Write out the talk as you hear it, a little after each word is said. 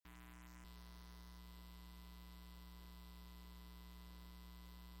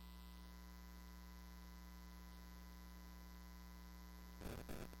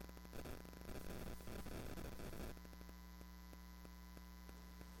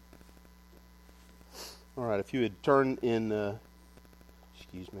All right, if you would turn turn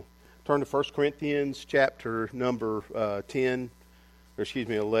to 1 Corinthians chapter number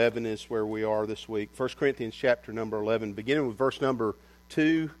 11 is where we are this week. 1 Corinthians chapter number 11, beginning with verse number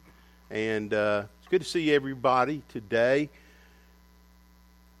 2. And it's good to see everybody today.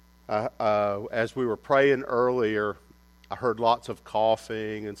 As we were praying earlier, I heard lots of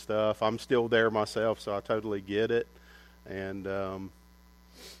coughing and stuff. I'm still there myself, so I totally get it. And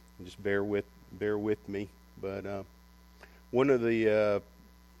just bear with me. But one of the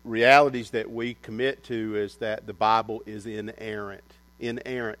realities that we commit to is that the Bible is inerrant.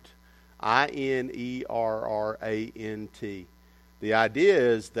 Inerrant. I-N-E-R-R-A-N-T. The idea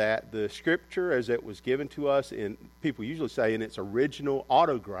is that the Scripture, as it was given to us, people usually say in its original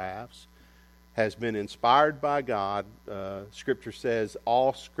autographs, has been inspired by God. Scripture says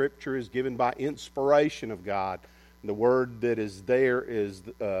all Scripture is given by inspiration of God. The word that is there is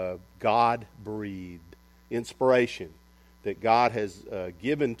God-breathed. Inspiration. That God has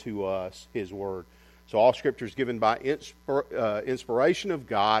given to us His Word. So all Scripture is given by inspiration of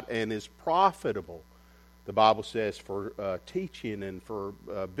God and is profitable, the Bible says, for teaching and for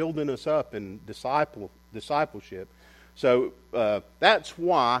building us up in discipleship. So that's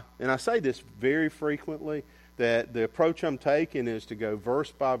why, and I say this very frequently, that the approach I'm taking is to go verse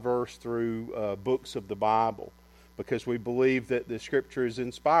by verse through books of the Bible, because we believe that the Scripture is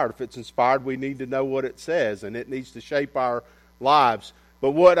inspired. If it's inspired, we need to know what it says, and it needs to shape our lives.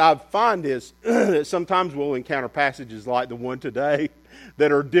 But what I find is that sometimes we'll encounter passages like the one today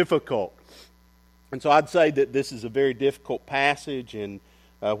that are difficult. And so I'd say that this is a very difficult passage, and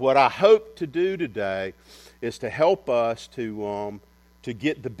what I hope to do today is to help us to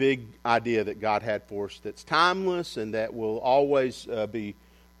get the big idea that God had for us that's timeless and that will always be,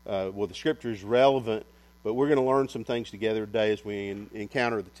 the Scripture is relevant. But we're going to learn some things together today as we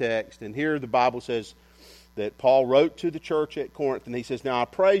encounter the text. And here the Bible says that Paul wrote to the church at Corinth, and he says, "Now I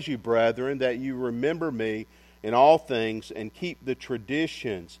praise you, brethren, that you remember me in all things and keep the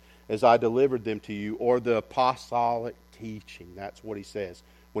traditions as I delivered them to you," or the apostolic teaching. That's what he says.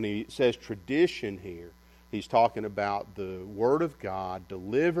 When he says tradition here, he's talking about the Word of God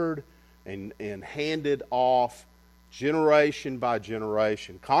delivered and handed off generation by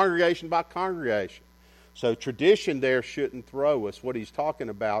generation, congregation by congregation. So tradition there shouldn't throw us. What he's talking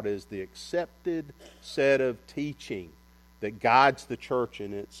about is the accepted set of teaching that guides the church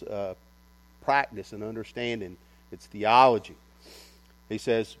in its practice and understanding, its theology. He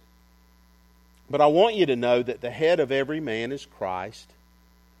says, "But I want you to know that the head of every man is Christ.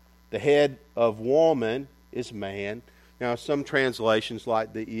 The head of woman is man." Now, some translations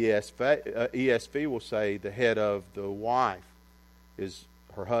like the ESV will say the head of the wife is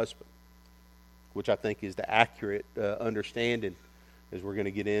her husband, which I think is the accurate understanding as we're going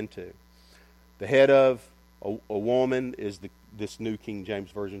to get into. The head of a woman is, this New King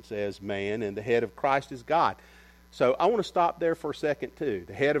James Version says, man, and the head of Christ is God. So I want to stop there for a second too.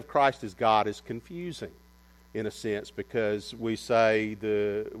 The head of Christ is God is confusing in a sense, because we say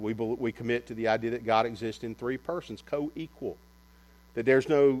we commit to the idea that God exists in three persons, co-equal. That there's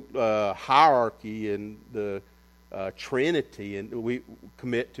no hierarchy in the Trinity, and we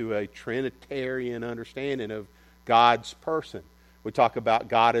commit to a Trinitarian understanding of God's person. We talk about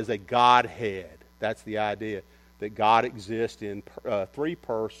God as a Godhead. That's the idea, that God exists in three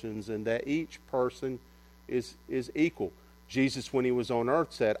persons and that each person is equal. Jesus, when he was on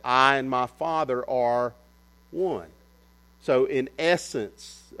earth, said, "I and my Father are one." So in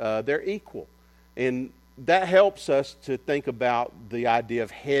essence, they're equal. And that helps us to think about the idea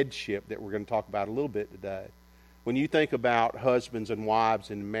of headship that we're going to talk about a little bit today. When you think about husbands and wives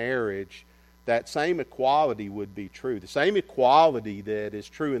in marriage, that same equality would be true. The same equality that is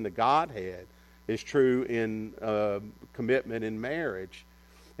true in the Godhead is true in commitment in marriage.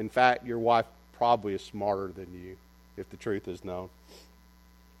 In fact, your wife probably is smarter than you, if the truth is known.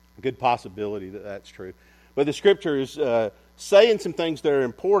 Good possibility that that's true. But the Scripture is saying some things that are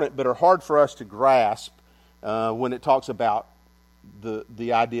important but are hard for us to grasp when it talks about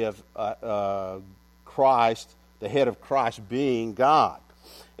the idea of Christ, the head of Christ being God.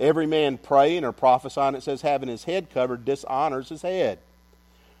 Every man praying or prophesying, it says, having his head covered, dishonors his head.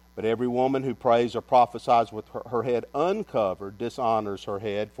 But every woman who prays or prophesies with her head uncovered dishonors her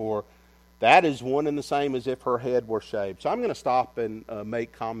head, for that is one and the same as if her head were shaved. So I'm going to stop and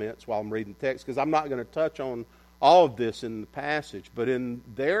make comments while I'm reading the text, because I'm not going to touch on all of this in the passage. But in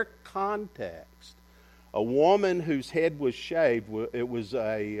their context, a woman whose head was shaved, it was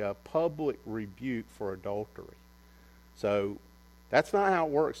a public rebuke for adultery. So that's not how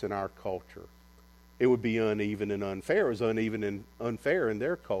it works in our culture. It would be uneven and unfair. It was uneven and unfair in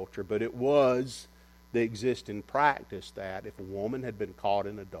their culture, but it was that exist in practice that if a woman had been caught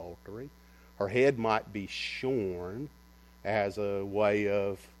in adultery, her head might be shorn as a way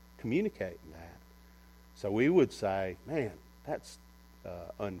of communicating that. So we would say, man, that's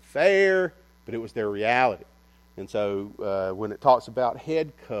unfair, but it was their reality. And so when it talks about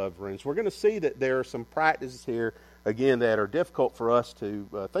head coverings, we're going to see that there are some practices here, again, that are difficult for us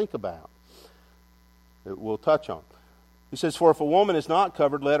to think about, that we'll touch on. He says, for if a woman is not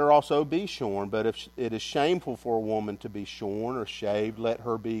covered, let her also be shorn. But if it is shameful for a woman to be shorn or shaved, let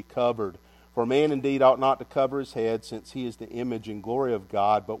her be covered. For a man indeed ought not to cover his head, since he is the image and glory of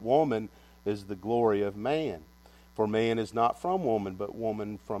God, but woman is the glory of man. For man is not from woman, but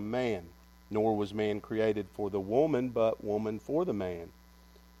woman from man. Nor was man created for the woman, but woman for the man.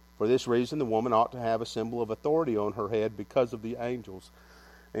 For this reason, the woman ought to have a symbol of authority on her head because of the angels.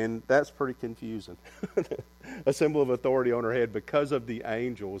 And that's pretty confusing. A symbol of authority on her head because of the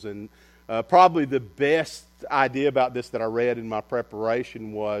angels. And probably the best idea about this that I read in my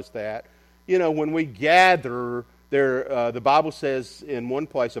preparation was that, when we gather, the Bible says in one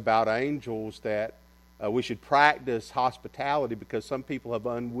place about angels that we should practice hospitality because some people have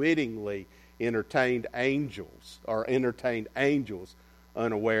unwittingly entertained angels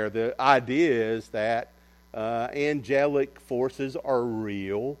unaware. The idea is that angelic forces are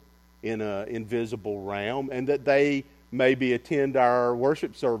real in an invisible realm, and that they maybe attend our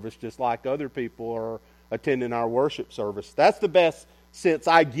worship service just like other people are attending our worship service. That's the best sense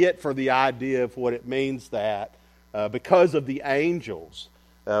I get for the idea of what it means that because of the angels,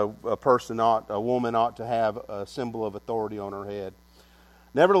 a woman ought to have a symbol of authority on her head.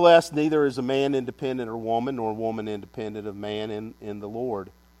 Nevertheless, neither is a man independent of woman, nor woman independent of man in the Lord.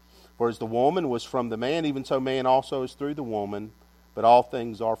 For as the woman was from the man, even so man also is through the woman, but all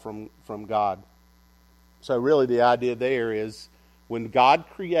things are from God. So really the idea there is when God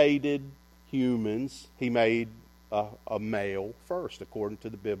created humans, He made a male first, according to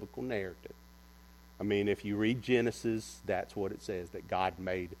the biblical narrative. I mean, if you read Genesis, that's what it says, that God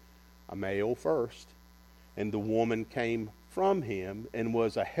made a male first, and the woman came from him and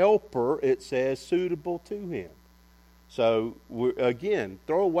was a helper, it says, suitable to him. So, again,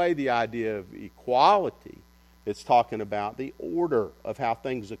 throw away the idea of equality. It's talking about the order of how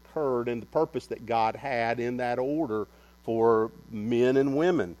things occurred and the purpose that God had in that order for men and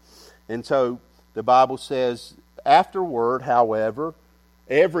women. And so, the Bible says, afterward, however,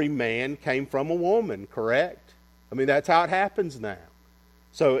 every man came from a woman, correct? I mean, that's how it happens now.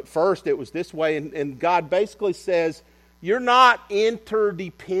 So, at first, it was this way, and God basically says, you're not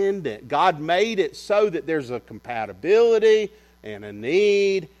interdependent. God made it so that there's a compatibility and a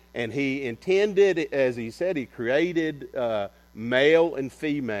need, and He intended, as He said, He created male and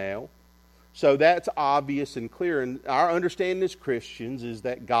female. So that's obvious and clear. And our understanding as Christians is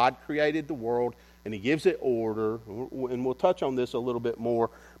that God created the world and He gives it order, and we'll touch on this a little bit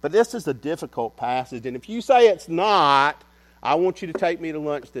more. But this is a difficult passage, and if you say it's not, I want you to take me to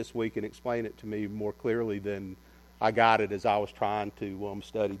lunch this week and explain it to me more clearly than I got it as I was trying to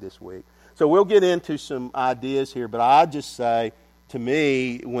study this week. So we'll get into some ideas here, but I just say, to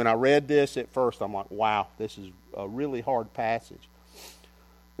me, when I read this at first, I'm like, wow, this is a really hard passage.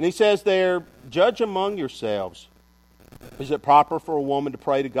 And he says there, judge among yourselves. Is it proper for a woman to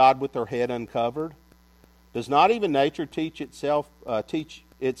pray to God with her head uncovered? Does not even nature teach you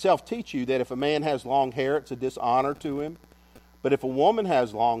that if a man has long hair, it's a dishonor to him? But if a woman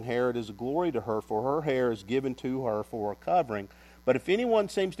has long hair, it is a glory to her, for her hair is given to her for a covering. But if anyone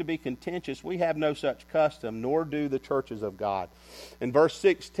seems to be contentious, we have no such custom, nor do the churches of God. And verse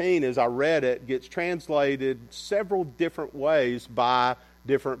 16, as I read it, gets translated several different ways by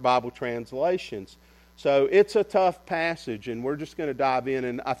different Bible translations. So it's a tough passage, and we're just going to dive in.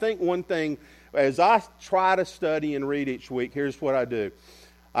 And I think one thing, as I try to study and read each week, here's what I do.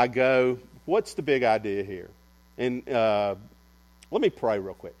 I go, what's the big idea here? And let me pray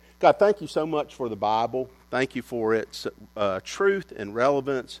real quick. God, thank you so much for the Bible. Thank you for its truth and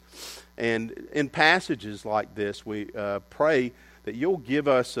relevance. And in passages like this, we pray that you'll give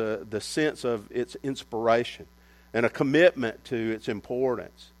us the sense of its inspiration and a commitment to its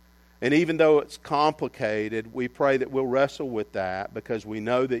importance. And even though it's complicated, we pray that we'll wrestle with that because we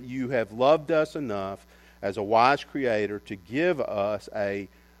know that you have loved us enough as a wise Creator to give us a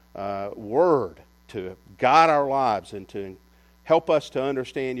word to guide our lives and to help us to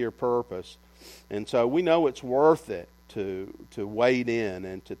understand your purpose. And so we know it's worth it to wade in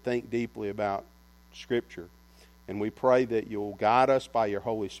and to think deeply about Scripture. And we pray that you'll guide us by your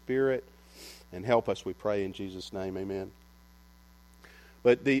Holy Spirit and help us, we pray in Jesus' name, amen.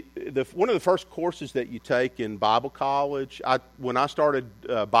 But one of the first courses that you take in Bible college, when I started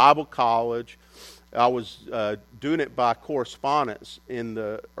Bible college, I was doing it by correspondence in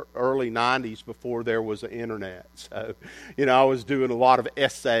the early 90s before there was an internet. So, I was doing a lot of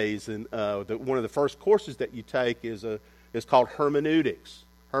essays, and one of the first courses that you take is called hermeneutics.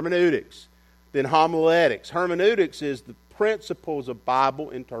 Hermeneutics. Then homiletics. Hermeneutics is the principles of Bible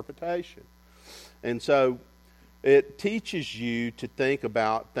interpretation. And so it teaches you to think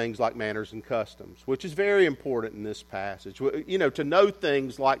about things like manners and customs, which is very important in this passage. To know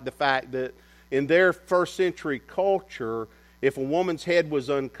things like the fact that in their first century culture, if a woman's head was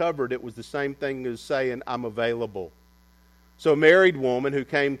uncovered, it was the same thing as saying, I'm available. So a married woman who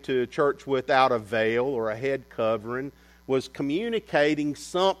came to church without a veil or a head covering was communicating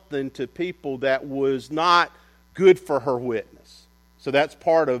something to people that was not good for her witness. So that's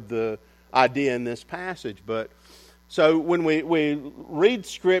part of the idea in this passage. So when we read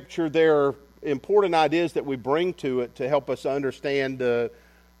Scripture, there are important ideas that we bring to it to help us understand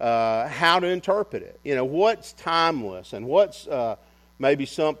how to interpret it. What's timeless and what's maybe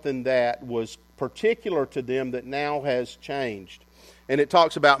something that was particular to them that now has changed. And it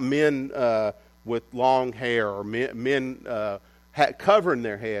talks about men with long hair, or men covering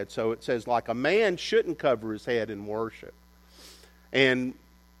their head. So it says, like, a man shouldn't cover his head in worship. And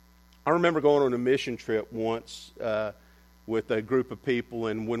I remember going on a mission trip once with a group of people,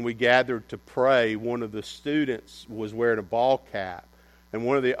 and when we gathered to pray, one of the students was wearing a ball cap, and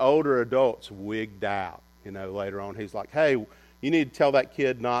one of the older adults wigged out. Later on, he's like, hey, you need to tell that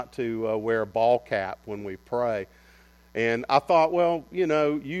kid not to wear a ball cap when we pray. And I thought, well,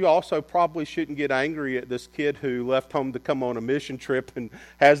 you also probably shouldn't get angry at this kid who left home to come on a mission trip and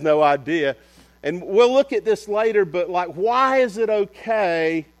has no idea. And we'll look at this later, but why is it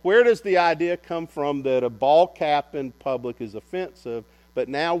okay? Where does the idea come from that a ball cap in public is offensive, but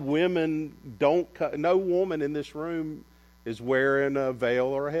now women no woman in this room is wearing a veil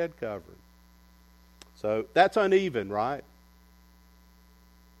or a head covering? So that's uneven, right?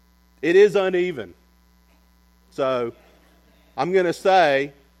 It is uneven. So I'm going to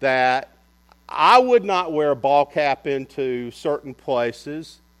say that I would not wear a ball cap into certain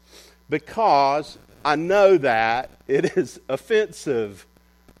places because I know that it is offensive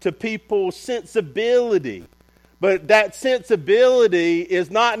to people's sensibility. But that sensibility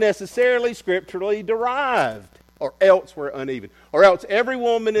is not necessarily scripturally derived, or else we're uneven. Or else every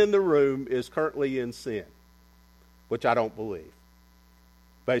woman in the room is currently in sin, which I don't believe,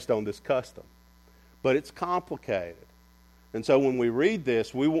 based on this custom. But it's complicated. And so when we read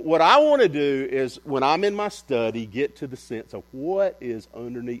this, what I want to do is, when I'm in my study, get to the sense of what is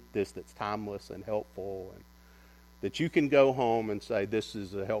underneath this that's timeless and helpful, and that you can go home and say, this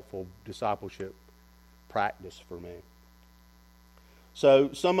is a helpful discipleship practice for me.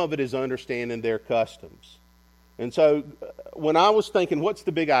 So some of it is understanding their customs. And so when I was thinking, what's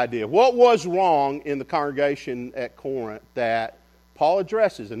the big idea? What was wrong in the congregation at Corinth that Paul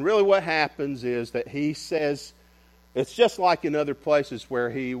addresses? And really what happens is that he says, it's just like in other places where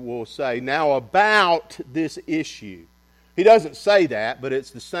he will say, now about this issue. He doesn't say that, but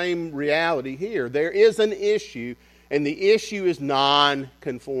it's the same reality here. There is an issue, and the issue is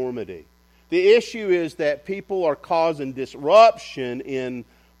non-conformity. The issue is that people are causing disruption in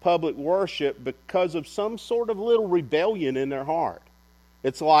public worship because of some sort of little rebellion in their heart.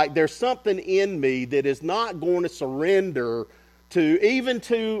 It's like there's something in me that is not going to surrender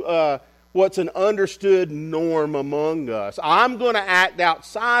to what's an understood norm among us. I'm going to act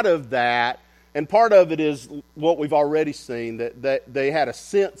outside of that, and part of it is what we've already seen, that they had a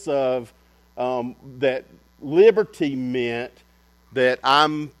sense of that liberty meant that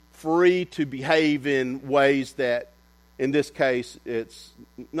I'm free to behave in ways that, in this case, it's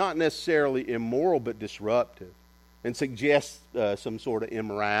not necessarily immoral but disruptive and suggests some sort of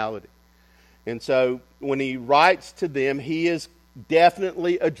immorality. And so when he writes to them, he is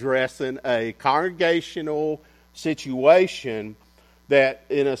definitely addressing a congregational situation that,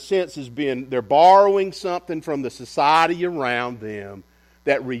 in a sense, they're borrowing something from the society around them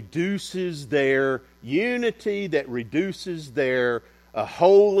that reduces their unity, that reduces their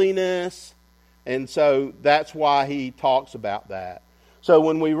holiness, and so that's why he talks about that. So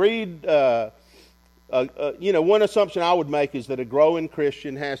when we read, one assumption I would make is that a growing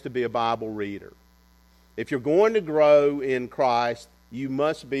Christian has to be a Bible reader. If you're going to grow in Christ, you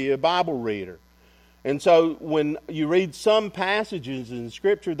must be a Bible reader. And so when you read some passages in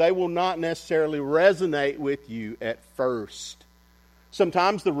Scripture, they will not necessarily resonate with you at first.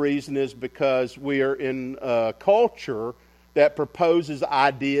 Sometimes the reason is because we are in a culture that proposes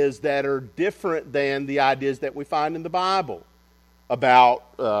ideas that are different than the ideas that we find in the Bible.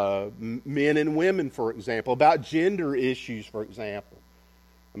 About men and women, for example. About gender issues, for example.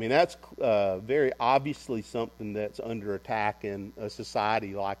 I mean, that's very obviously something that's under attack in a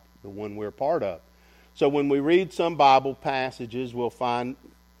society like the one we're part of. So when we read some Bible passages, we'll find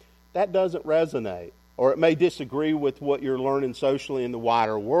that doesn't resonate. Or it may disagree with what you're learning socially in the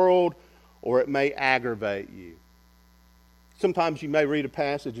wider world, or it may aggravate you. Sometimes you may read a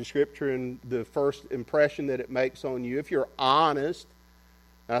passage of Scripture and the first impression that it makes on you, if you're honest,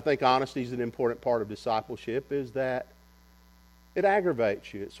 and I think honesty is an important part of discipleship, is that it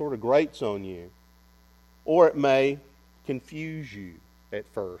aggravates you. It sort of grates on you. Or it may confuse you at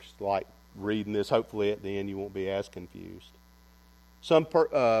first, like reading this. Hopefully at the end you won't be as confused. Some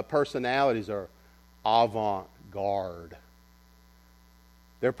personalities are avant-garde.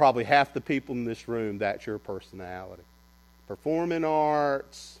 They're probably half the people in this room, that's your personality. Performing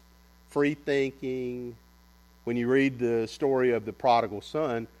arts, free thinking. When you read the story of the prodigal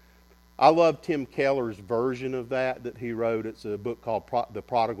son, I love Tim Keller's version of that he wrote. It's a book called The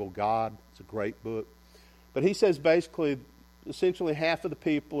Prodigal God. It's a great book. But he says basically, essentially half of the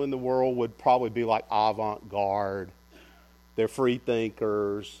people in the world would probably be like avant-garde. They're free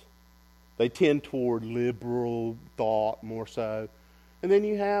thinkers. They tend toward liberal thought more so. And then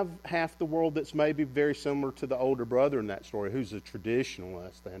you have half the world that's maybe very similar to the older brother in that story, who's a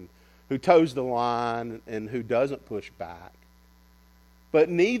traditionalist and who toes the line and who doesn't push back. But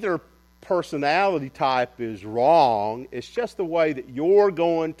neither personality type is wrong. It's just the way that you're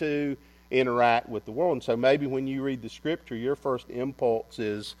going to interact with the world. And so maybe when you read the Scripture, your first impulse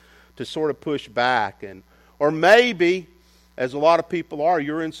is to sort of push back. Or maybe, as a lot of people are,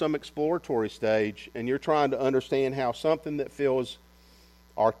 you're in some exploratory stage and you're trying to understand how something that feels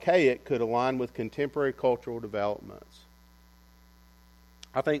archaic could align with contemporary cultural developments.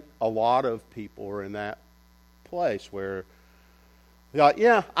 I think a lot of people are in that place where they're like,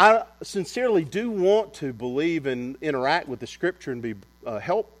 yeah, I sincerely do want to believe and interact with the Scripture and be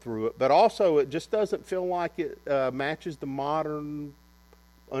helped through it, but also it just doesn't feel like it matches the modern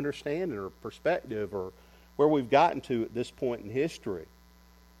understanding or perspective or where we've gotten to at this point in history.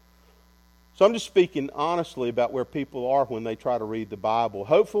 So I'm just speaking honestly about where people are when they try to read the Bible.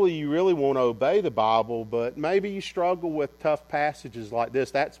 Hopefully you really want to obey the Bible, but maybe you struggle with tough passages like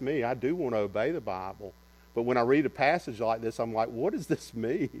this. That's me. I do want to obey the Bible. But when I read a passage like this, I'm like, what does this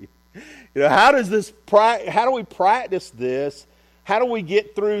mean? How do we practice this? How do we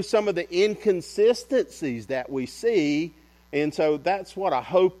get through some of the inconsistencies that we see? And so that's what I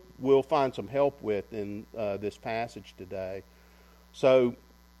hope we'll find some help with in this passage today. So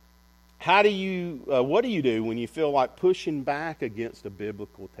what do you do when you feel like pushing back against a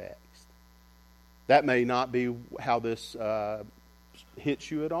biblical text? That may not be how this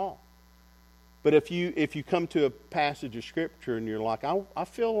hits you at all. But if you come to a passage of Scripture and you're like, I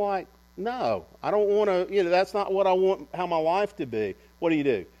feel like, no, I don't want to, that's not what I want how my life to be. What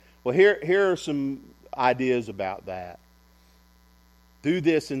do? Well, here are some ideas about that. Do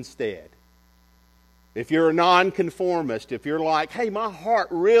this instead. If you're a non-conformist, if you're like, hey, my heart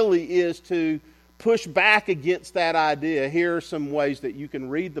really is to push back against that idea, here are some ways that you can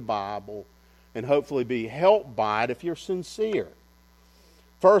read the Bible and hopefully be helped by it if you're sincere.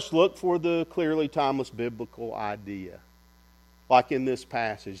 First, look for the clearly timeless biblical idea. Like in this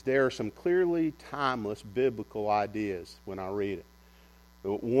passage, there are some clearly timeless biblical ideas when I read it.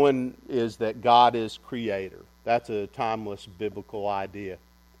 One is that God is creator. That's a timeless biblical idea.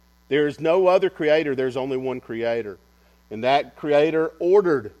 There is no other creator. There's only one creator. And that creator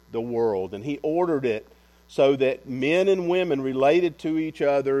ordered the world. And he ordered it so that men and women related to each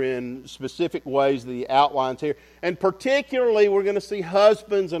other in specific ways, the outlines here. And particularly, we're going to see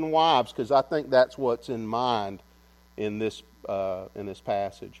husbands and wives, because I think that's what's in mind in this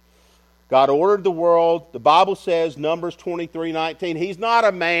passage. God ordered the world. The Bible says, Numbers 23:19, He's not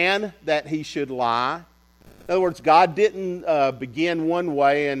a man that He should lie. In other words, God didn't begin one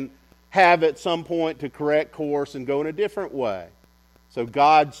way and have at some point to correct course and go in a different way. So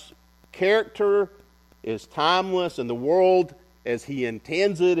God's character is timeless, and the world as He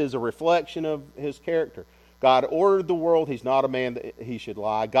intends it is a reflection of His character. God ordered the world. He's not a man that He should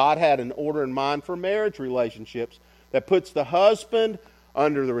lie. God had an order in mind for marriage relationships that puts the husband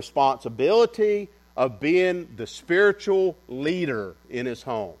under the responsibility of being the spiritual leader in his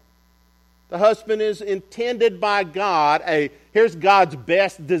home. The husband is intended by God. Here's God's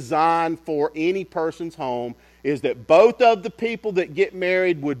best design for any person's home, is that both of the people that get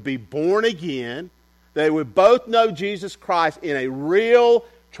married would be born again. They would both know Jesus Christ in a real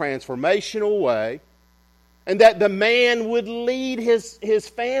transformational way. And that the man would lead his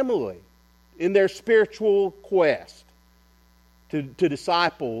family in their spiritual quest to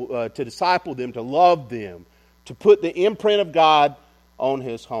disciple them, to love them, to put the imprint of God on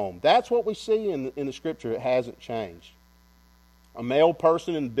his home. That's what we see in the Scripture. It hasn't changed. A male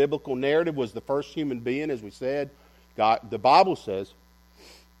person in the biblical narrative was the first human being, as we said. The Bible says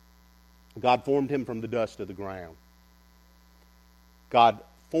God formed him from the dust of the ground. God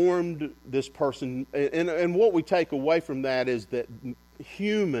formed this person, and what we take away from that is that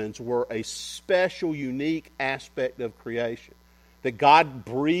humans were a special, unique aspect of creation. That God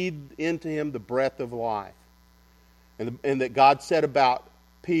breathed into him the breath of life. And that God said about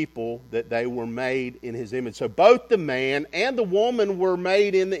people that they were made in his image. So both the man and the woman were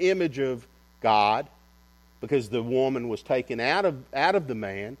made in the image of God, because the woman was taken out of the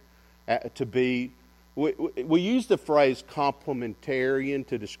man to be... We use the phrase complementarian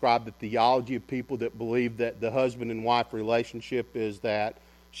to describe the theology of people that believe that the husband and wife relationship is that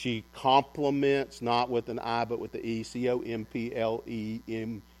she complements, not with an I, but with the E, C-O-M-P-L-E-M-E-N-T,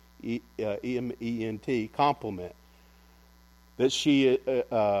 complement. That she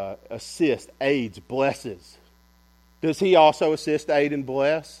assists, aids, blesses. Does he also assist, aid, and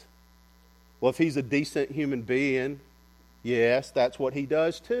bless? Well, if he's a decent human being, yes, that's what he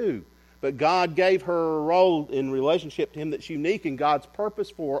does too. But God gave her a role in relationship to him that's unique, and God's purpose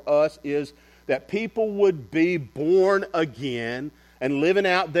for us is that people would be born again and living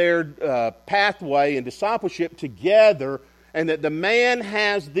out their pathway and discipleship together, and that the man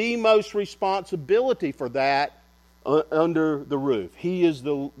has the most responsibility for that under the roof. He is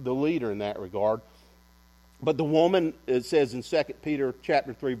the leader in that regard. But the woman, it says in 2 Peter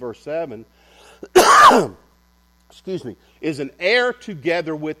chapter 3, verse 7, is an heir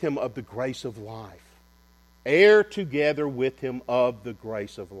together with him of the grace of life. Heir together with him of the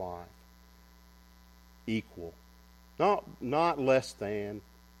grace of life. Equal. Not less than,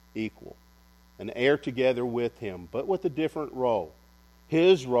 equal. An heir together with him, but with a different role.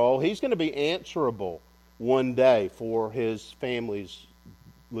 His role, he's going to be answerable one day for his family's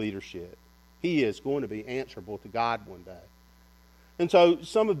leadership. He is going to be answerable to God one day. And so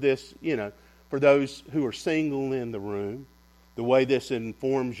some of this, for those who are single in the room, the way this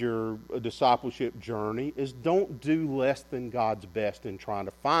informs your discipleship journey is don't do less than God's best in trying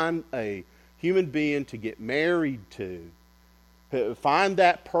to find a human being to get married to. Find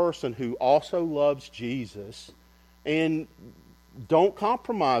that person who also loves Jesus, and don't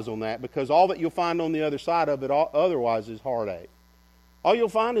compromise on that, because all that you'll find on the other side of it otherwise is heartache. All you'll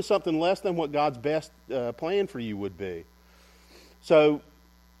find is something less than what God's best plan for you would be. So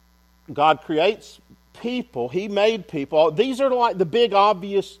God creates people. He made people. These are like the big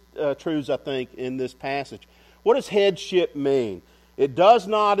obvious truths, I think, in this passage. What does headship mean? It does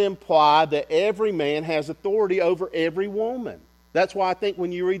not imply that every man has authority over every woman. That's why I think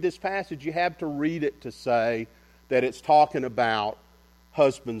when you read this passage, you have to read it to say that it's talking about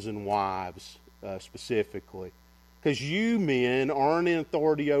husbands and wives specifically. Because you men aren't in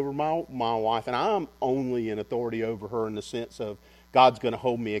authority over my wife, and I'm only in authority over her in the sense of God's going to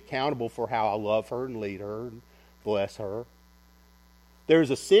hold me accountable for how I love her and lead her and bless her.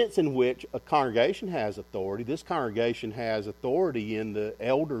 There's a sense in which a congregation has authority. This congregation has authority in the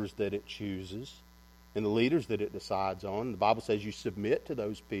elders that it chooses and the leaders that it decides on. The Bible says you submit to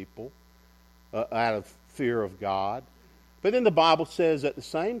those people out of fear of God. But then the Bible says at the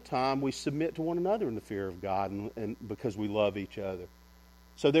same time we submit to one another in the fear of God and because we love each other.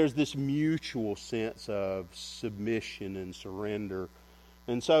 So there's this mutual sense of submission and surrender.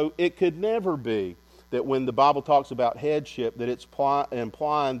 And so it could never be that when the Bible talks about headship that it's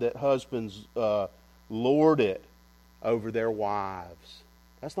implying that husbands lord it over their wives.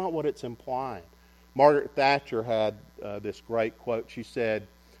 That's not what it's implying. Margaret Thatcher had this great quote. She said,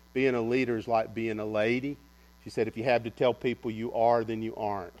 being a leader is like being a lady. She said, if you have to tell people you are, then you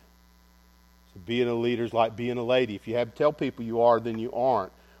aren't. So being a leader is like being a lady. If you have to tell people you are, then you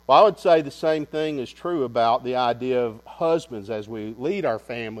aren't. Well, I would say the same thing is true about the idea of husbands as we lead our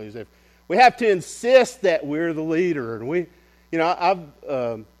families. If we have to insist that we're the leader, and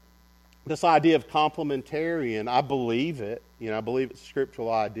this idea of complementarian, I believe it. I believe it's a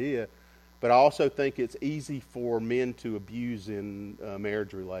scriptural idea, but I also think it's easy for men to abuse in a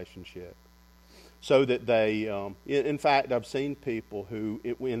marriage relationship. So that they, in fact, I've seen people who,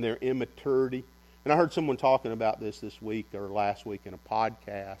 in their immaturity, and I heard someone talking about this week or last week in a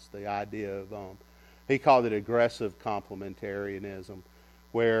podcast, the idea of, he called it aggressive complementarianism,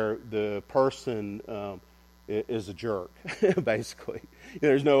 where the person is a jerk, basically.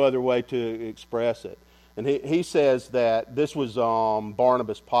 There's no other way to express it. And he says that this was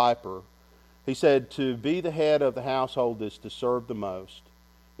Barnabas Piper. He said, to be the head of the household is to serve the most.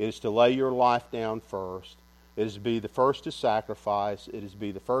 It is to lay your life down first. It is to be the first to sacrifice. It is to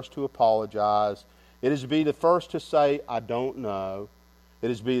be the first to apologize. It is to be the first to say, I don't know. It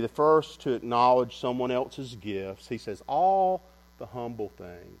is to be the first to acknowledge someone else's gifts. He says, all the humble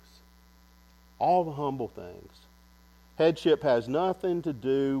things. All the humble things. Headship has nothing to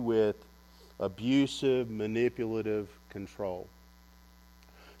do with abusive, manipulative control.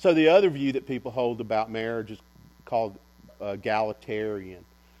 So the other view that people hold about marriage is called egalitarian.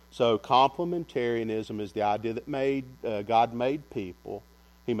 So complementarianism is the idea that God made people.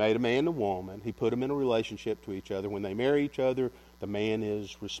 He made a man and a woman. He put them in a relationship to each other. When they marry each other, the man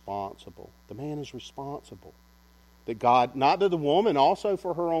is responsible. The man is responsible. That God, not that the woman also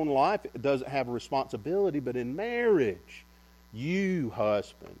for her own life doesn't have a responsibility, but in marriage, you,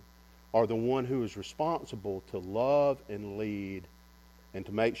 husband, are the one who is responsible to love and lead and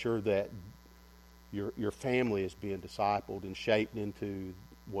to make sure that your family is being discipled and shaped into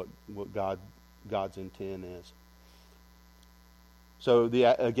what God's intent is. So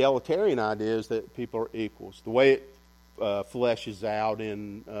the egalitarian idea is that people are equals. The way it fleshes out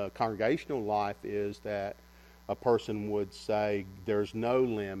in congregational life is that a person would say there's no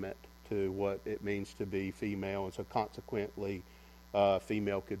limit to what it means to be female, and so consequently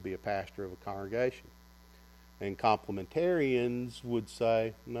female could be a pastor of a congregation. And complementarians would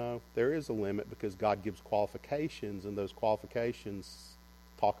say, no, there is a limit because God gives qualifications, and those qualifications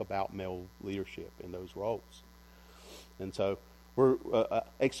talk about male leadership in those roles. And so we're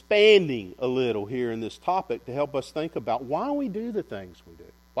expanding a little here in this topic to help us think about why we do the things we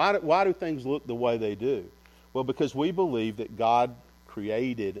do. Why do things look the way they do? Well, because we believe that God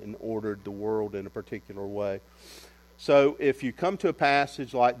created and ordered the world in a particular way. So if you come to a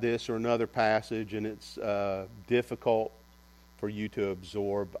passage like this or another passage and it's difficult for you to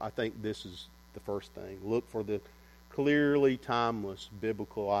absorb, I think this is the first thing. Look for the clearly timeless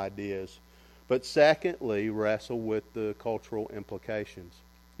biblical ideas. But secondly, wrestle with the cultural implications.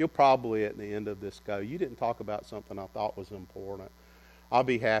 You'll probably at the end of this go, you didn't talk about something I thought was important. I'll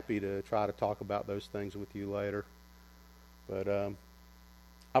be happy to try to talk about those things with you later. But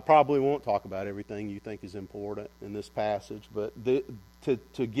I probably won't talk about everything you think is important in this passage. But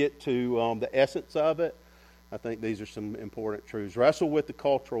to get to the essence of it, I think these are some important truths. Wrestle with the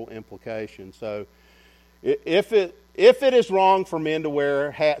cultural implications. So if it is wrong for men to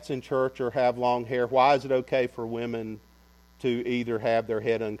wear hats in church or have long hair, why is it okay for women to either have their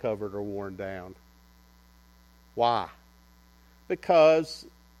head uncovered or worn down? Why? Because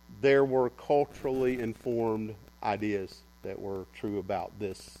there were culturally informed ideas that were true about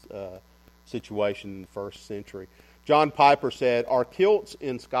this situation in the first century. John Piper said, "Are kilts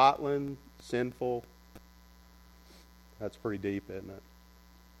in Scotland sinful?" That's pretty deep, isn't it?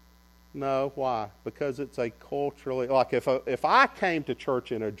 No, why? Because it's a culturally... Like if I came to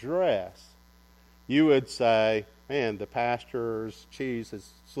church in a dress, you would say, man, the pastor's cheese has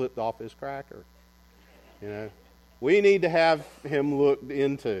slipped off his cracker. You know? We need to have him looked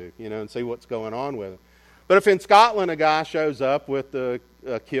into, and see what's going on with him. But if in Scotland a guy shows up with a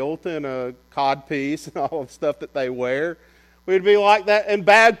kilt and a codpiece and all the stuff that they wear, we'd be like that. And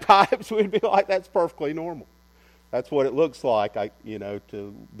bagpipes, we'd be like, that's perfectly normal. That's what it looks like,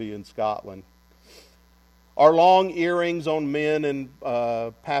 to be in Scotland. Are long earrings on men in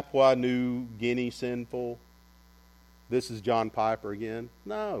Papua New Guinea sinful? This is John Piper again.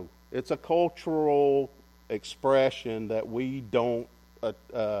 No. It's a cultural expression that we don't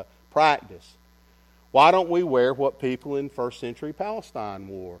practice. Why don't we wear what people in first century Palestine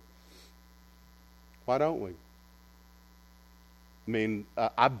wore? Why don't we? I mean,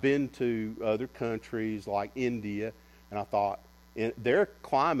 I've been to other countries like India, and I thought their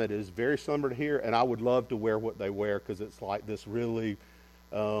climate is very similar to here, and I would love to wear what they wear because it's like this really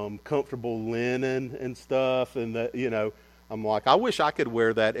comfortable linen and stuff, and I'm like, I wish I could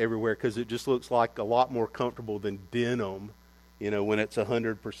wear that everywhere because it just looks like a lot more comfortable than denim, when it's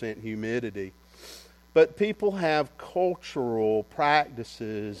 100% humidity. But people have cultural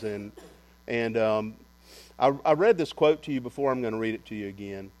practices, and I read this quote to you before. I'm going to read it to you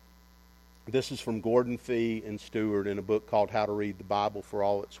again. This is from Gordon Fee and Stewart in a book called How to Read the Bible for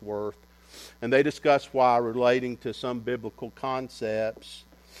All It's Worth. And they discuss why relating to some biblical concepts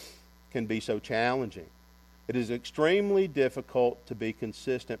can be so challenging. It is extremely difficult to be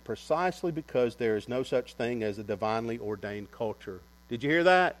consistent precisely because there is no such thing as a divinely ordained culture. Did you hear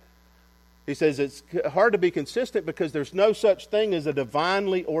that? He says it's hard to be consistent because there's no such thing as a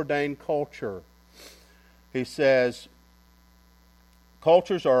divinely ordained culture. He says,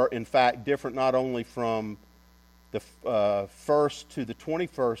 cultures are, in fact, different not only from the first to the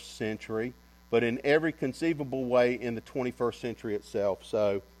 21st century, but in every conceivable way in the 21st century itself.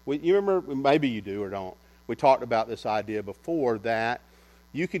 So, you remember, maybe you do or don't, we talked about this idea before that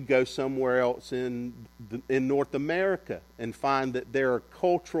You could go somewhere else in North America and find that there are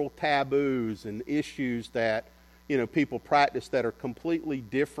cultural taboos and issues that people practice that are completely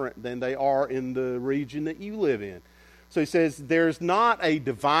different than they are in the region that you live in. So he says there's not a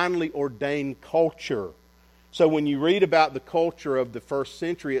divinely ordained culture. So when you read about the culture of the first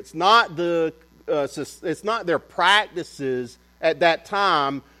century, it's not their practices at that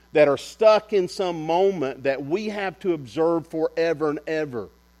time that are stuck in some moment that we have to observe forever and ever.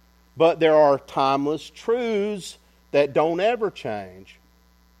 But there are timeless truths that don't ever change.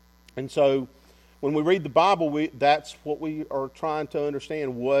 And so when we read the Bible, that's what we are trying to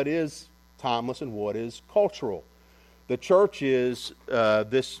understand. What is timeless and what is cultural? The church is,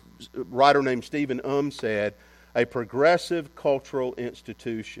 this writer named Stephen said, a progressive cultural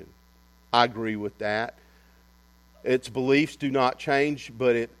institution. I agree with that. Its beliefs do not change,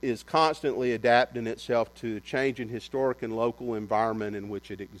 but it is constantly adapting itself to the changing historic and local environment in which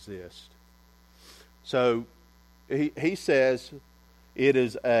it exists. So he says it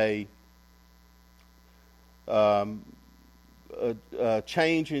is a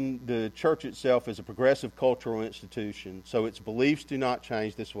change in the church itself is a progressive cultural institution. So its beliefs do not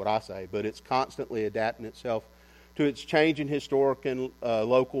change, this is what I say, but it's constantly adapting itself to its changing historic and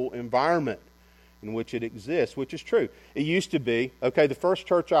local environment in which it exists, which is true. It used to be, the first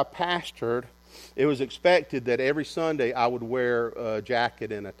church I pastored, it was expected that every Sunday I would wear a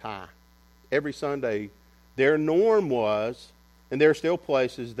jacket and a tie. Every Sunday. Their norm was, and there are still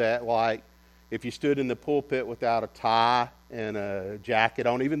places that, like, if you stood in the pulpit without a tie and a jacket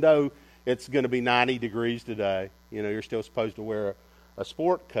on, even though it's going to be 90 degrees today, you're still supposed to wear a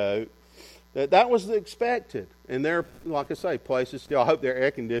sport coat. That was expected. And there, like I say, places still, I hope their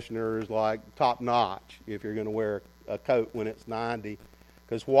air conditioner is like top notch if you're going to wear a coat when it's 90.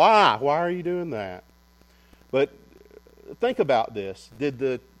 Because why? Why are you doing that? But think about this. Did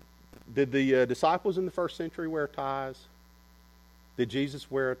the disciples in the first century wear ties? Did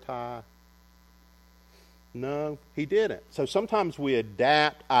Jesus wear a tie? No, he didn't. So sometimes we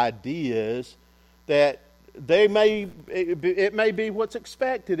adapt ideas that it may be what's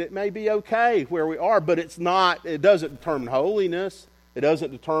expected. It may be okay where we are, but it's not. It doesn't determine holiness. It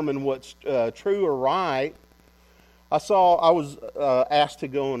doesn't determine what's true or right. I was asked to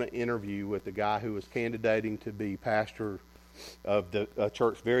go on an interview with a guy who was candidating to be pastor of a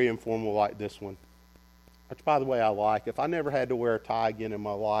church very informal like this one, which, by the way, I like. If I never had to wear a tie again in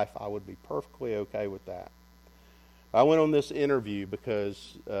my life, I would be perfectly okay with that. I went on this interview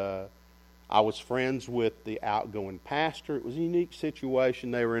because I was friends with the outgoing pastor. It was a unique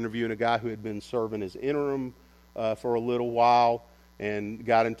situation. They were interviewing a guy who had been serving as interim for a little while and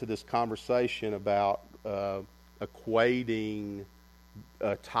got into this conversation about equating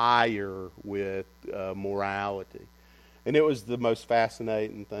attire with morality. And it was the most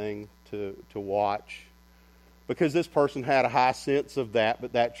fascinating thing to watch because this person had a high sense of that,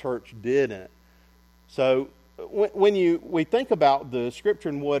 but that church didn't. So when we think about the Scripture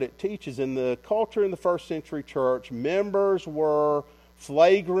and what it teaches, in the culture in the first century church, members were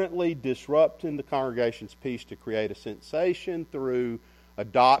flagrantly disrupting the congregation's peace to create a sensation through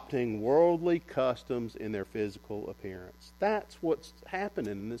adopting worldly customs in their physical appearance. That's what's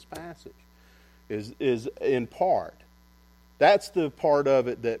happening in this passage, is in part. That's the part of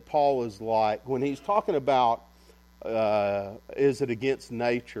it that Paul is like, when he's talking about is it against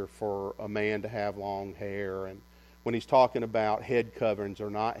nature for a man to have long hair, and when he's talking about head coverings or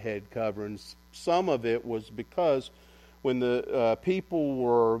not head coverings, some of it was because when the people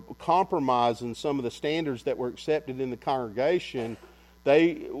were compromising some of the standards that were accepted in the congregation,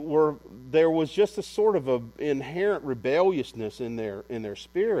 there was just a sort of a inherent rebelliousness in their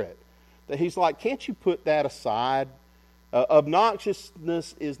spirit. That he's like, can't you put that aside?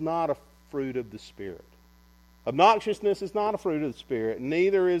 Obnoxiousness is not a fruit of the Spirit. Obnoxiousness is not a fruit of the Spirit.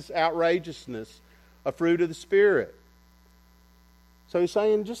 Neither is outrageousness a fruit of the Spirit. So he's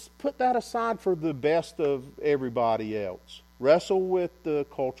saying, just put that aside for the best of everybody else. Wrestle with the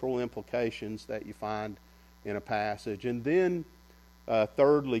cultural implications that you find in a passage. And then,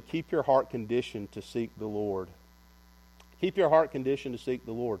 thirdly, keep your heart conditioned to seek the Lord. Keep your heart conditioned to seek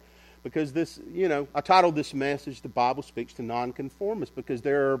the Lord. Because this, I titled this message, The Bible Speaks to Non-Conformists, because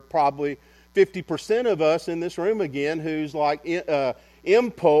there are probably 50% of us in this room again whose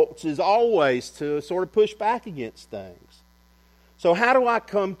impulse is always to sort of push back against things. So how do I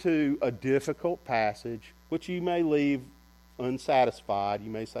come to a difficult passage, which you may leave unsatisfied? You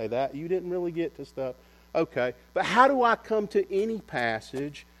may say that you didn't really get to stuff. Okay, but how do I come to any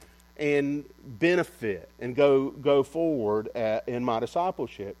passage and benefit and go forward in my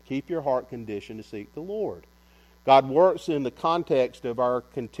discipleship? Keep your heart conditioned to seek the Lord. God works in the context of our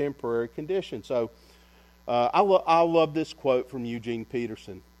contemporary condition. So I love this quote from Eugene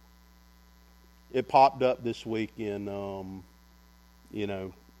Peterson. It popped up this week in, on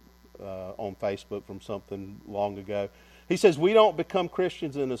Facebook from something long ago. He says, we don't become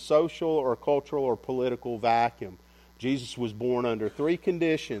Christians in a social or cultural or political vacuum. Jesus was born under three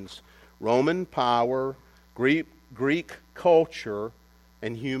conditions: Roman power, Greek culture,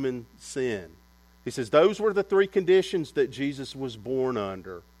 and human sin. He says those were the three conditions that Jesus was born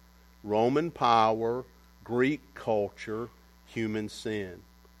under: Roman power, Greek culture, human sin.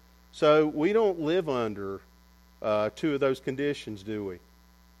 So we don't live under two of those conditions, do we?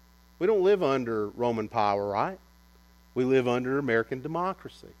 We don't live under Roman power, right? We live under American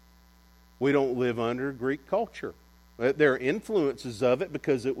democracy. We don't live under Greek culture. There are influences of it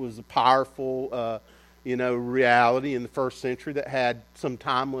because it was a powerful reality in the first century that had some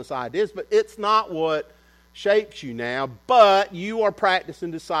timeless ideas, but it's not what shapes you now. But you are practicing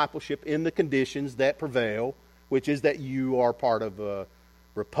discipleship in the conditions that prevail, which is that you are part of a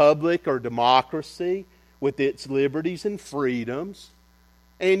republic or democracy with its liberties and freedoms,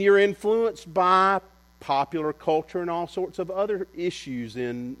 and you're influenced by popular culture and all sorts of other issues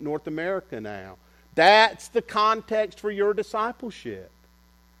in North America now. That's the context for your discipleship.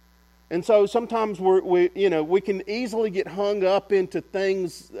 And so sometimes we can easily get hung up into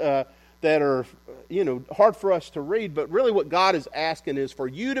things that are hard for us to read, but really what God is asking is for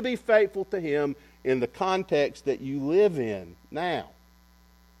you to be faithful to Him in the context that you live in now.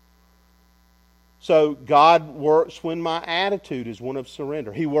 So God works when my attitude is one of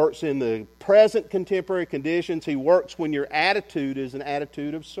surrender. He works in the present contemporary conditions. He works when your attitude is an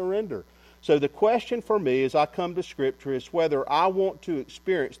attitude of surrender. So the question for me as I come to Scripture is whether I want to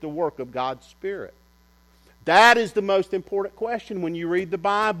experience the work of God's Spirit. That is the most important question when you read the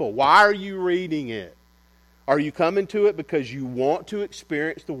Bible. Why are you reading it? Are you coming to it because you want to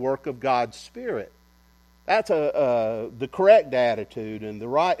experience the work of God's Spirit? That's the correct attitude and the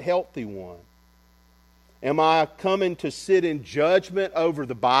right, healthy one. Am I coming to sit in judgment over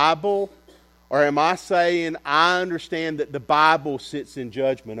the Bible? Or am I saying I understand that the Bible sits in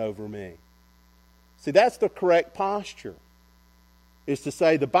judgment over me? See, that's the correct posture. Is to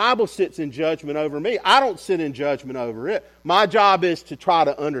say the Bible sits in judgment over me. I don't sit in judgment over it. My job is to try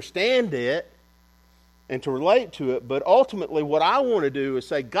to understand it and to relate to it. But ultimately what I want to do is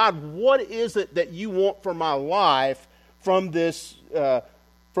say, God, what is it that you want for my life from this,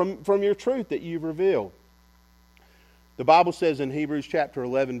 from your truth that you've revealed? The Bible says in Hebrews chapter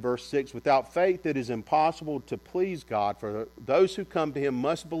 11, verse 6, without faith it is impossible to please God, for those who come to Him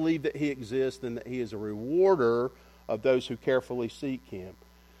must believe that He exists and that He is a rewarder of those who carefully seek Him.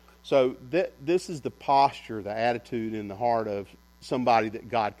 So this is the posture, the attitude in the heart of somebody that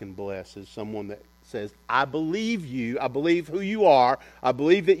God can bless, is someone that says, I believe you, I believe who you are, I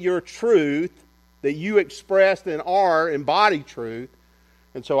believe that you're truth, that you expressed and are embody truth.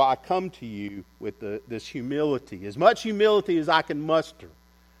 And so I come to you with this humility, as much humility as I can muster.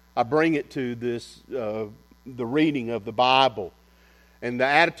 I bring it to this the reading of the Bible. And the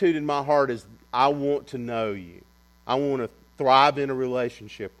attitude in my heart is, I want to know you. I want to thrive in a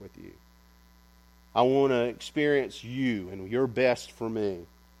relationship with you. I want to experience you and your best for me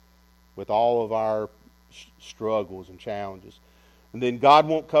with all of our struggles and challenges. And then God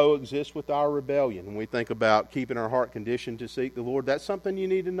won't coexist with our rebellion. When we think about keeping our heart conditioned to seek the Lord, that's something you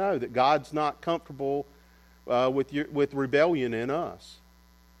need to know, that God's not comfortable with rebellion in us.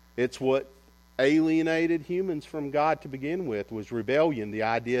 It's what alienated humans from God to begin with, was rebellion, the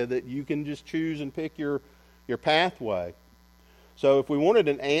idea that you can just choose and pick your pathway. So if we wanted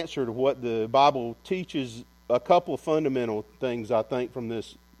an answer to what the Bible teaches, a couple of fundamental things I think from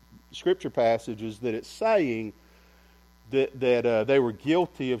this Scripture passage is that it's saying that they were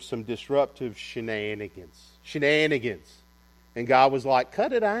guilty of some disruptive shenanigans. And God was like,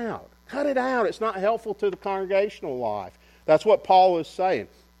 cut it out. Cut it out. It's not helpful to the congregational life. That's what Paul is saying.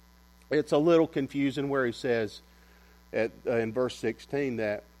 It's a little confusing where he says in verse 16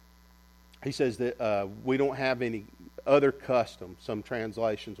 that he says that we don't have any other custom. Some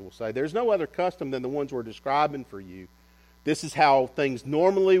translations will say there's no other custom than the ones we're describing for you. This is how things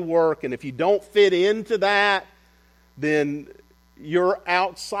normally work, and if you don't fit into that, then you're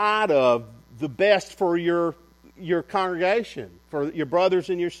outside of the best for your congregation, for your brothers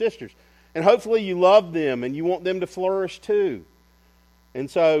and your sisters. And hopefully you love them and you want them to flourish too. And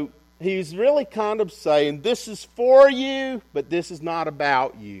so he's really kind of saying, this is for you, but this is not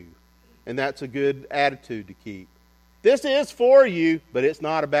about you. And that's a good attitude to keep. This is for you, but it's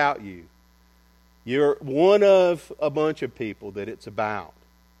not about you. You're one of a bunch of people that it's about.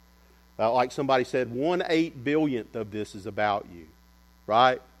 Like somebody said, 1/8 billionth of this is about you.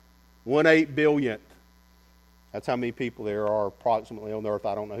 Right? 1/8 billionth. That's how many people there are approximately on the earth.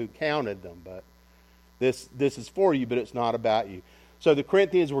 I don't know who counted them, but this is for you, but it's not about you. So the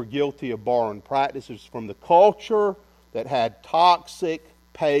Corinthians were guilty of borrowing practices from the culture that had toxic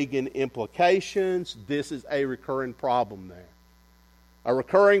pagan implications. This is a recurring problem there. A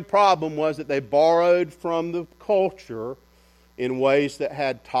recurring problem was that they borrowed from the culture in ways that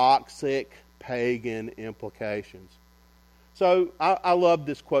had toxic pagan implications. So I love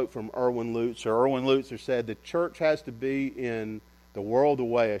this quote from Erwin Lutzer. Erwin Lutzer said, the church has to be in the world the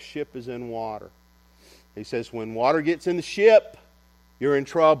way a ship is in water. He says, when water gets in the ship, you're in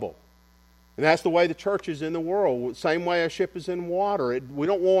trouble. And that's the way the church is in the world. Same way a ship is in water. We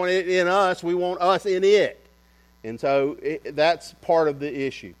don't want it in us. We want us in it. And so that's part of the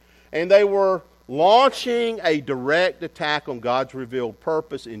issue. And they were launching a direct attack on God's revealed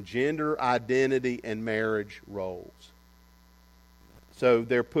purpose in gender, identity, and marriage roles. So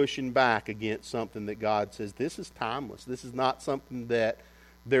they're pushing back against something that God says, this is timeless. This is not something that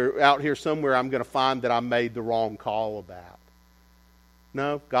they're out here somewhere I'm going to find that I made the wrong call about.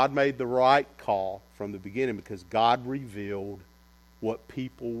 No, God made the right call from the beginning because God revealed what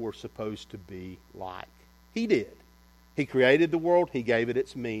people were supposed to be like. He did. He created the world. He gave it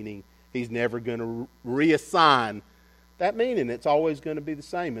its meaning. He's never going to reassign that meaning. It's always going to be the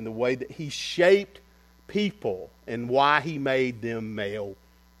same in the way that He shaped people and why He made them male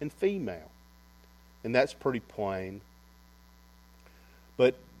and female. And that's pretty plain.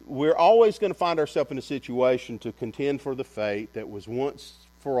 But we're always going to find ourselves in a situation to contend for the faith that was once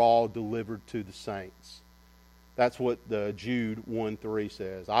for all delivered to the saints. That's what the Jude 1:3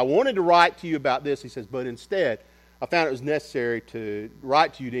 says. I wanted to write to you about this, he says, but instead I found it was necessary to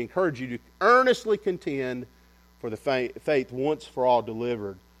write to you to encourage you to earnestly contend for the faith once for all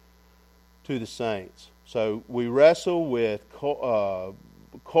delivered to the saints. So we wrestle with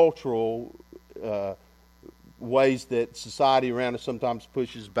cultural ways that society around us sometimes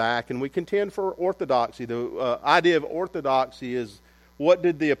pushes back, and we contend for orthodoxy. The idea of orthodoxy is, what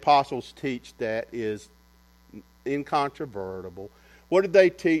did the apostles teach that is incontrovertible? What did they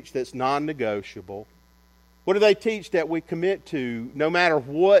teach that's non-negotiable? What do they teach that we commit to no matter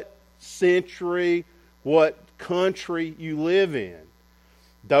what century, what country you live in?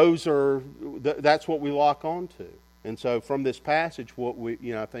 That's what we lock on to. And so from this passage, what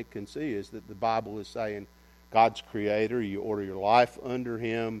we I think can see is that the Bible is saying God's creator, you order your life under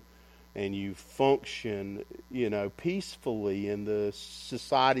Him, and you function peacefully in the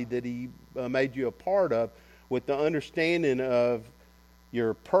society that He made you a part of, with the understanding of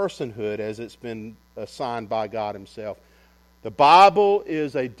your personhood as it's been assigned by God Himself. The Bible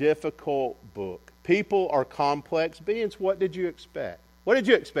is a difficult book. People are complex beings. What did you expect? What did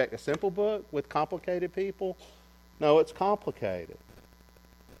you expect? A simple book with complicated people? No, it's complicated.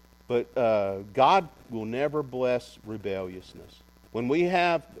 But God will never bless rebelliousness. When we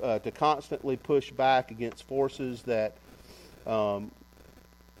have to constantly push back against forces that,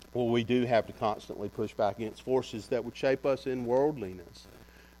 we do have to constantly push back against forces that would shape us in worldliness.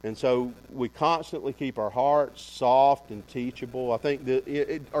 And so we constantly keep our hearts soft and teachable. I think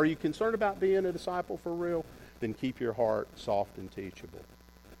that, are you concerned about being a disciple for real? Then keep your heart soft and teachable.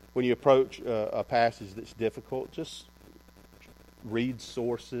 When you approach a passage that's difficult, just read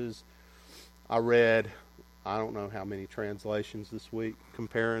sources. I read, I don't know how many translations this week,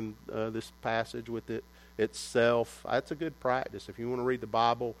 comparing this passage with it itself. That's a good practice. If you want to read the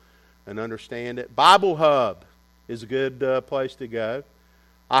Bible and understand it, Bible Hub is a good place to go.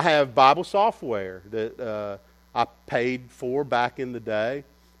 I have Bible software that I paid for back in the day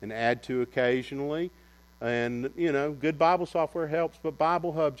and add to occasionally. And, good Bible software helps, but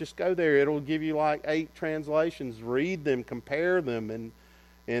Bible Hub, just go there. It'll give you like 8 translations. Read them, compare them,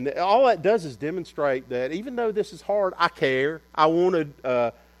 and all that does is demonstrate that even though this is hard, I care. I want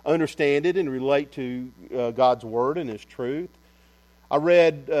to understand it and relate to God's Word and His truth. I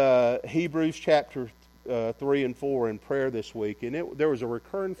read Hebrews chapter 3 and 4 in prayer this week, and there was a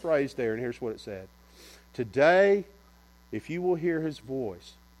recurring phrase there, and here's what it said. Today, if you will hear His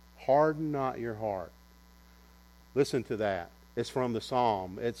voice, harden not your heart. Listen to that. It's from the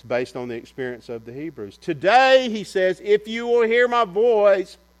Psalm. It's based on the experience of the Hebrews. Today, he says, if you will hear my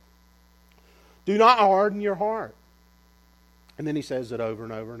voice, do not harden your heart. And then he says it over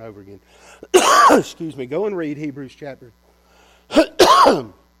and over and over again. Excuse me. Go and read Hebrews chapter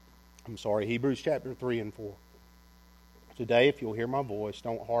Hebrews chapter 3 and 4. Today, if you'll hear my voice,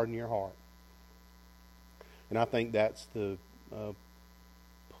 don't harden your heart. And I think that's the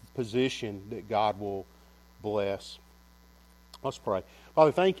position that God will bless. Let's pray.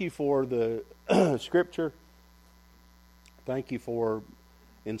 Father, thank you for the Scripture. Thank you for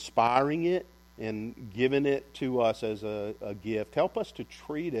inspiring it and giving it to us as a gift. Help us to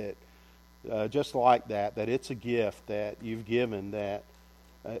treat it just like that it's a gift that you've given that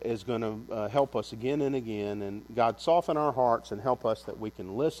is going to help us again and again. And God, soften our hearts and help us that we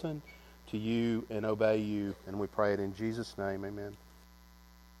can listen to you and obey you. And we pray it in Jesus' name. Amen.